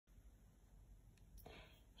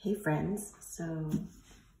Hey friends, so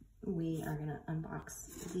we are gonna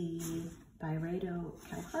unbox the Byredo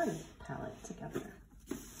Kalahari palette together.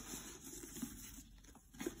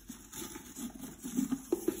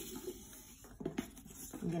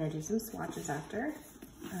 I'm gonna do some swatches after,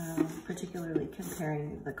 particularly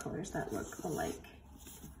comparing the colors that look alike.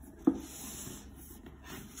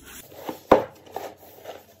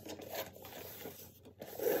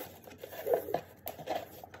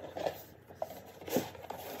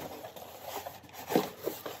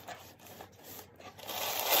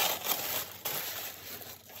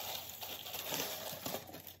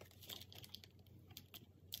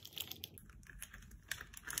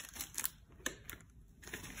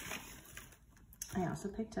 I also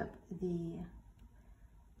picked up the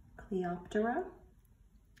Cleopatra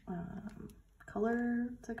color.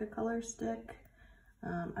 It's like a color stick.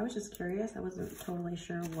 I was just curious. I wasn't totally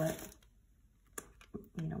sure what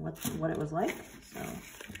it was like, so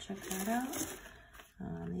I'll check that out.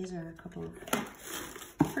 These are a couple of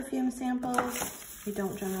perfume samples. I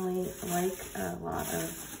don't generally like a lot of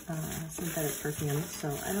synthetic perfumes,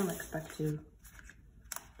 so I don't expect to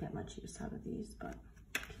get much use out of these, but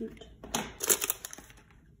cute.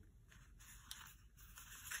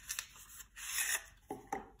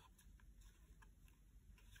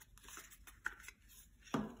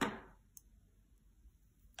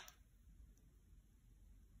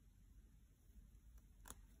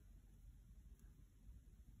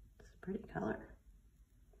 Pretty color.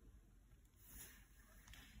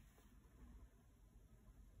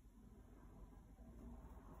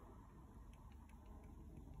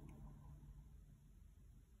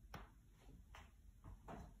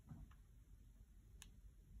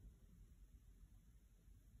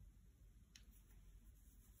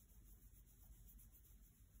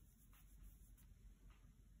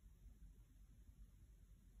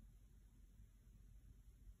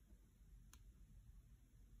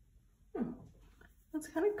 It's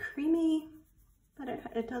kind of creamy, but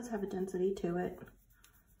it does have a density to it.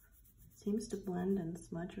 Seems to blend and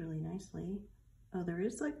smudge really nicely. Oh, there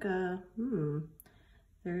is like a,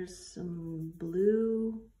 there's some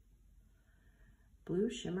blue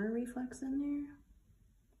shimmer reflex in there.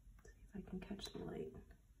 Let's see if I can catch the light.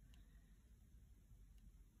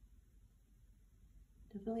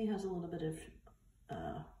 Definitely has a little bit of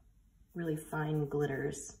really fine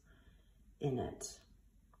glitters in it.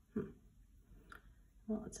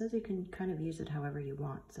 Well, it says you can kind of use it however you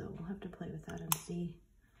want, so we'll have to play with that and see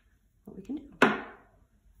what we can do.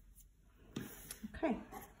 Okay.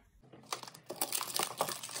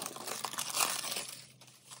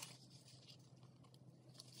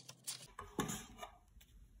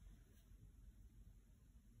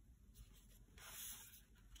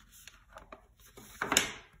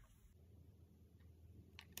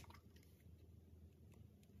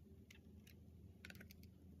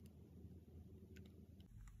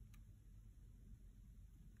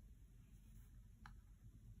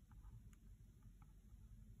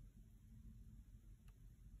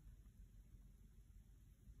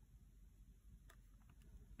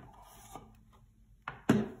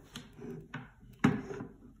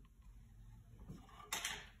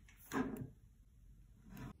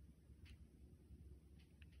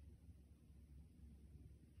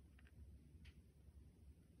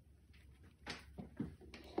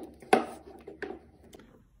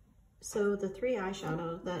 So the three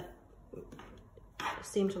eyeshadows that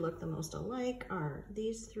seem to look the most alike are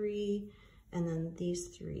these three, and then these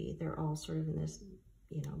three. They're all sort of in this,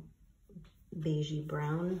 beigey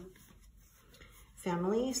brown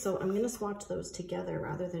family. So I'm gonna swatch those together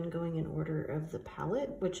rather than going in order of the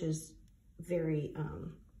palette, which is very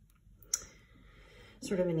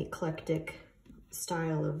sort of an eclectic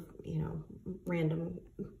style of, random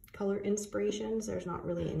color inspirations. There's not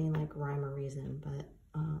really any like rhyme or reason, but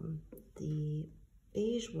the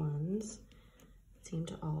beige ones seem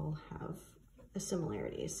to all have a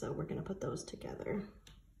similarity, so we're gonna put those together.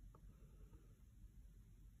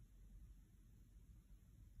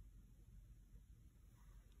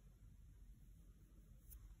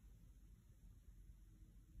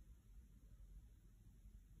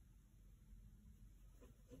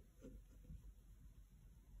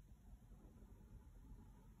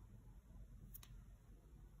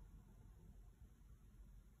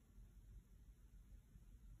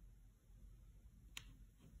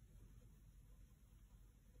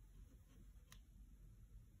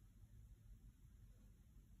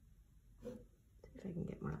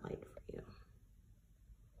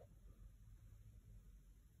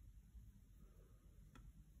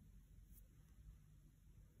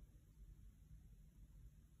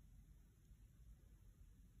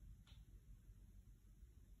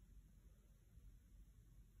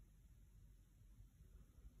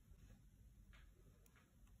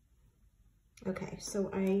 Okay,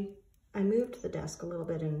 so I moved the desk a little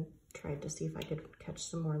bit and tried to see if I could catch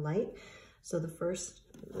some more light. So the first,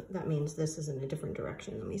 that means this is in a different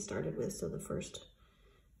direction than we started with. So the first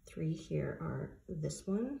three here are this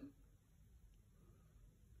one,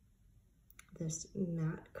 this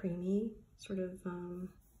matte creamy sort of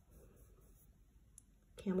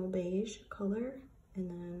camel beige color, and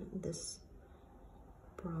then this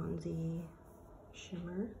bronzy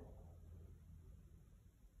shimmer.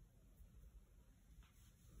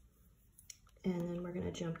 And then we're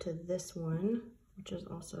gonna jump to this one, which is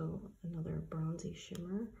also another bronzy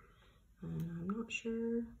shimmer. And I'm not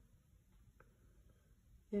sure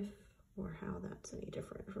if or how that's any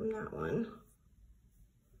different from that one.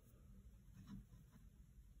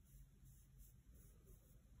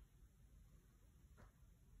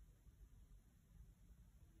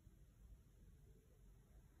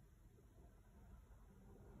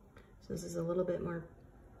 So this is a little bit more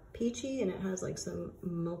peachy, and it has like some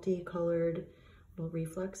multicolored little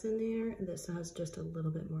reflex in there. This has just a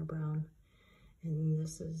little bit more brown. And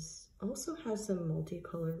this is also has some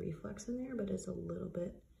multicolor reflex in there, but it's a little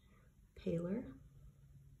bit paler.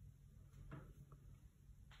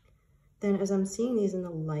 Then as I'm seeing these in the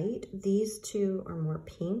light, these two are more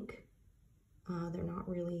pink. They're not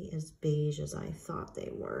really as beige as I thought they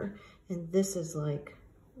were. And this is like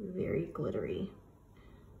very glittery.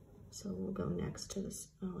 So we'll go next to this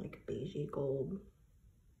like beigey gold.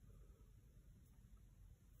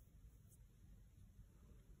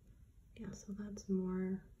 Yeah, so that's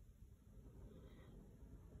more,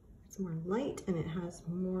 it's more light, and it has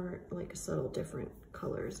more like subtle different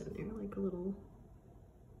colors in there, like a little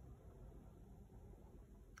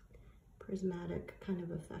prismatic kind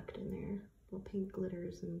of effect in there. Little pink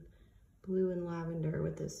glitters and blue and lavender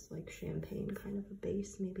with this like champagne kind of a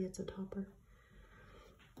base. Maybe it's a topper.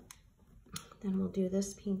 Then we'll do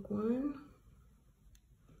this pink one.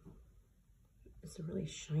 It's really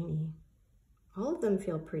shiny. All of them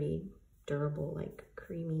feel pretty durable, like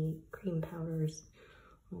creamy, cream powders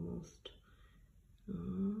almost.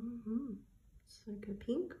 It's like a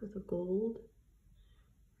pink with a gold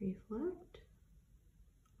reflect.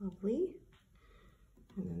 Lovely.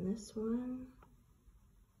 And then this one.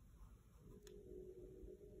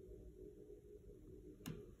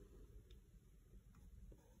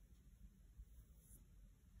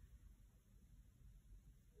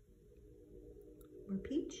 More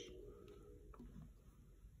peach.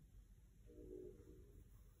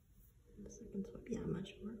 The second swap, yeah,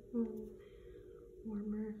 much more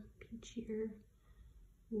warmer, peachier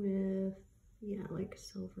with, yeah, like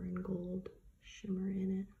silver and gold shimmer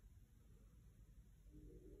in it.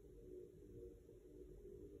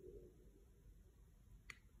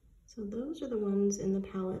 So those are the ones in the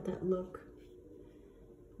palette that look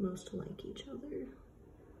most like each other. You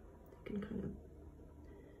can kind of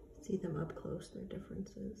see them up close, their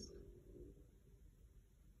differences.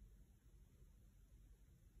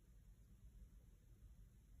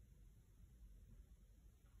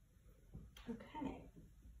 Okay,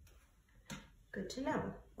 good to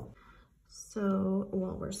know. So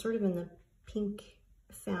while we're sort of in the pink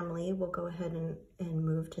family, we'll go ahead and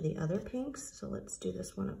move to the other pinks. So let's do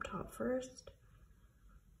this one up top first.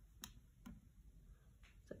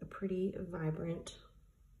 It's a pretty vibrant,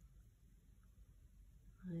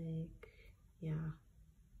 like, yeah,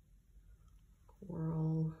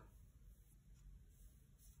 coral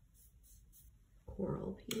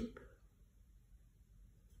pink.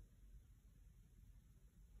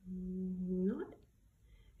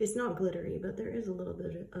 It's not glittery, but there is a little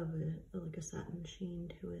bit of a, like a satin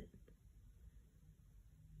sheen to it.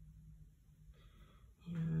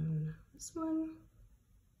 And this one.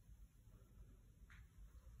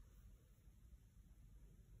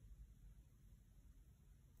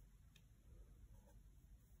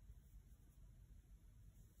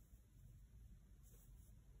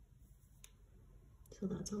 So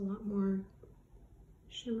that's a lot more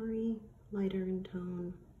shimmery, lighter in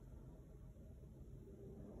tone.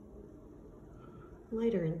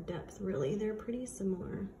 Lighter in depth, really. They're pretty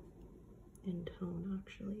similar in tone,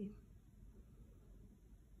 actually.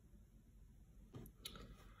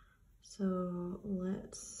 So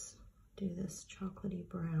let's do this chocolatey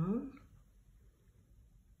brown.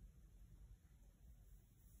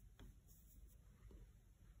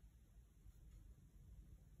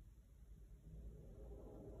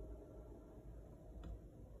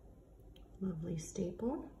 Lovely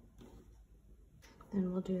staple.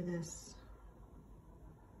 Then we'll do this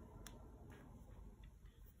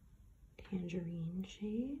tangerine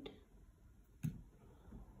shade.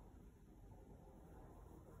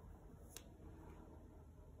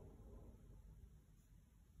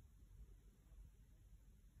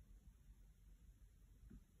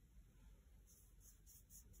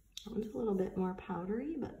 one's a little bit more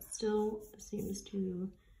powdery, but still seems to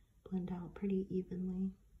blend out pretty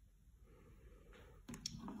evenly.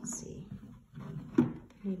 Let's see. I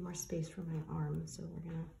need more space for my arm, so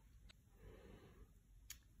we're gonna...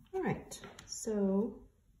 All right, so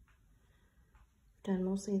done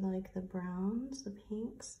mostly like the browns, the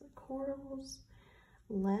pinks, the corals.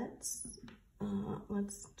 Let's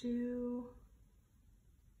do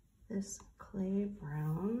this clay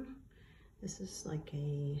brown. This is like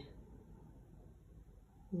a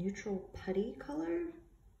neutral putty color,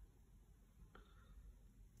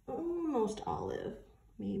 almost olive,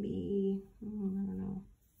 maybe, I don't know.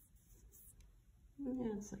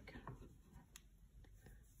 Yeah, it's like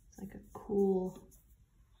a cool,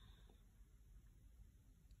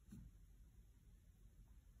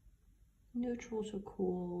 neutral to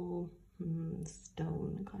cool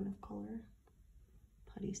stone kind of color,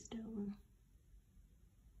 putty stone.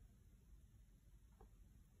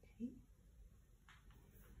 Okay.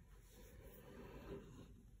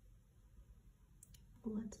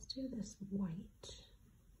 Let's do this white.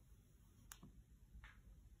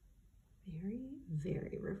 Very,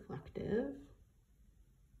 very reflective.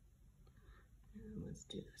 And let's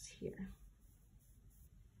do this here.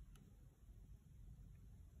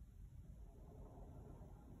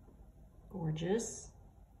 Gorgeous.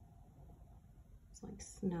 It's like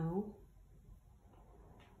snow.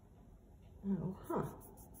 Oh, huh.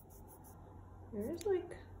 There's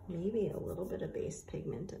like maybe a little bit of base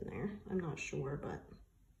pigment in there. I'm not sure, but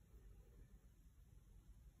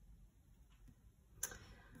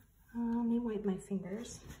let me wipe my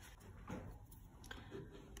fingers.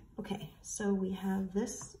 Okay, so we have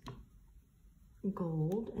this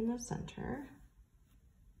gold in the center.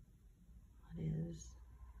 That is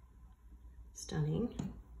stunning.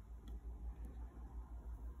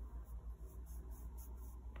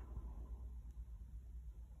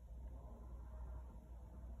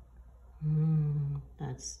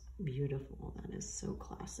 That's beautiful. That is so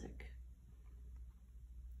classic.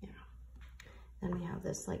 Yeah. Then we have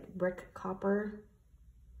this like brick copper.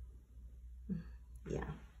 Yeah.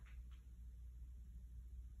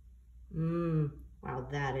 Wow,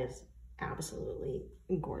 that is absolutely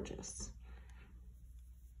gorgeous.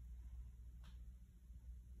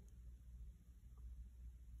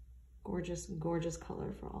 Gorgeous, gorgeous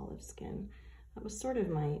color for olive skin. That was sort of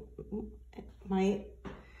my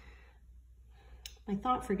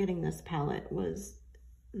thought for getting this palette was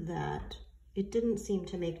that it didn't seem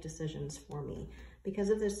to make decisions for me. Because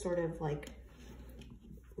of this sort of like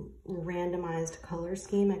randomized color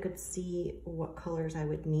scheme, I could see what colors I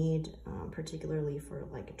would need, particularly for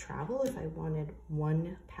like travel, if I wanted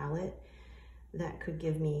one palette that could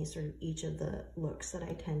give me sort of each of the looks that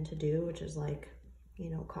I tend to do, which is like, you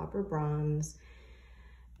know, copper bronze,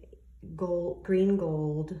 gold, green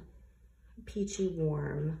gold, peachy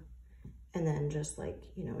warm, and then just like,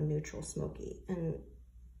 you know, neutral smoky. And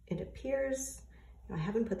it appears, you know, I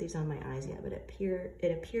haven't put these on my eyes yet, but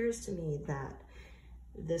it appears to me that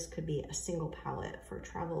this could be a single palette for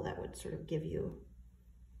travel that would sort of give you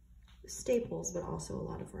staples, but also a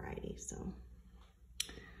lot of variety. So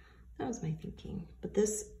that was my thinking. But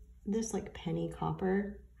this like penny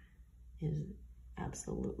copper is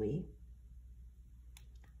absolutely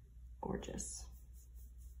gorgeous.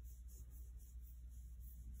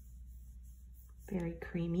 Very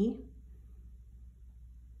creamy.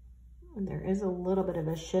 And there is a little bit of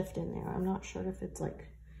a shift in there. I'm not sure if it's like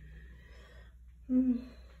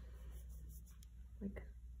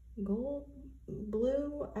gold,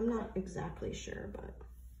 blue. I'm not exactly sure, but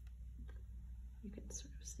you can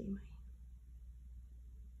sort of see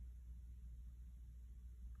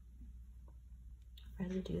my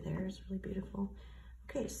residue there is really beautiful.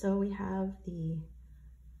 Okay, so we have the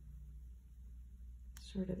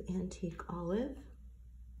sort of antique olive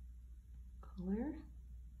color.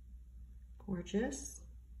 Gorgeous.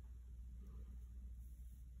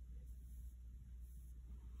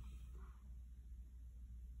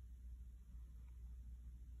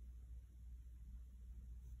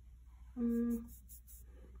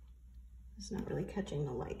 It's not really catching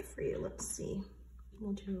the light for you. Let's see.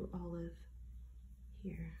 We'll do olive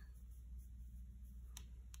here.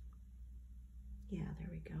 Yeah, there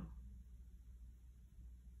we go.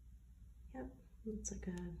 Yep, it's like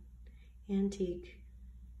a antique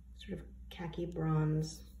sort of khaki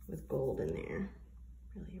bronze with gold in there.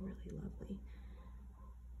 Really, really lovely.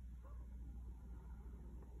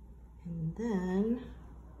 And then,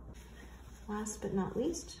 last but not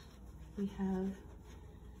least, we have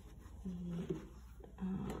the,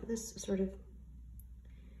 this sort of,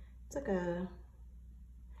 it's like a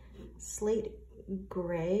slate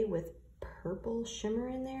gray with purple shimmer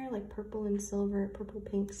in there, like purple and silver, purple,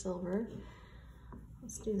 pink, silver.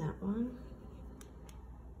 Let's do that one.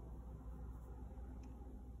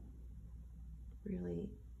 Really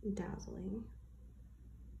dazzling.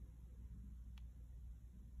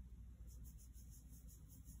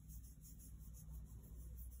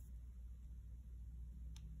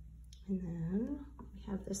 And then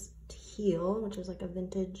we have this teal, which is like a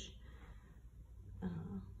vintage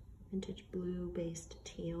blue based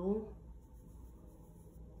teal.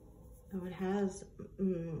 Oh, it has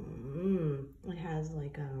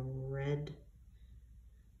like a red,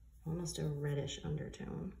 almost a reddish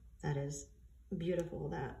undertone. That is beautiful.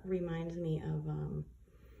 That reminds me of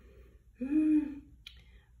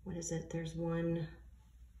what is it? There's one.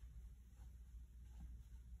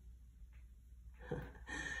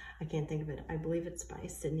 I can't think of it. I believe it's by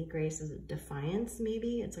Sydney Grace. Is it Defiance,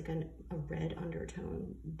 maybe? It's like a red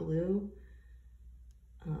undertone blue.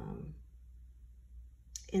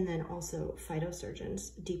 And then also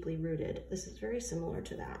Phytosurgeons, Deeply Rooted. This is very similar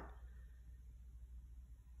to that.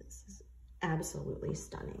 This is absolutely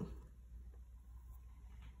stunning.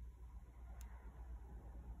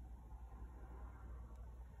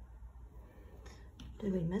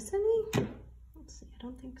 Did we miss any? Let's see, I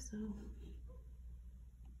don't think so.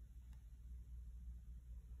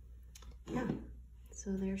 Yeah,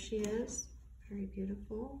 so there she is, very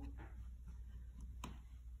beautiful.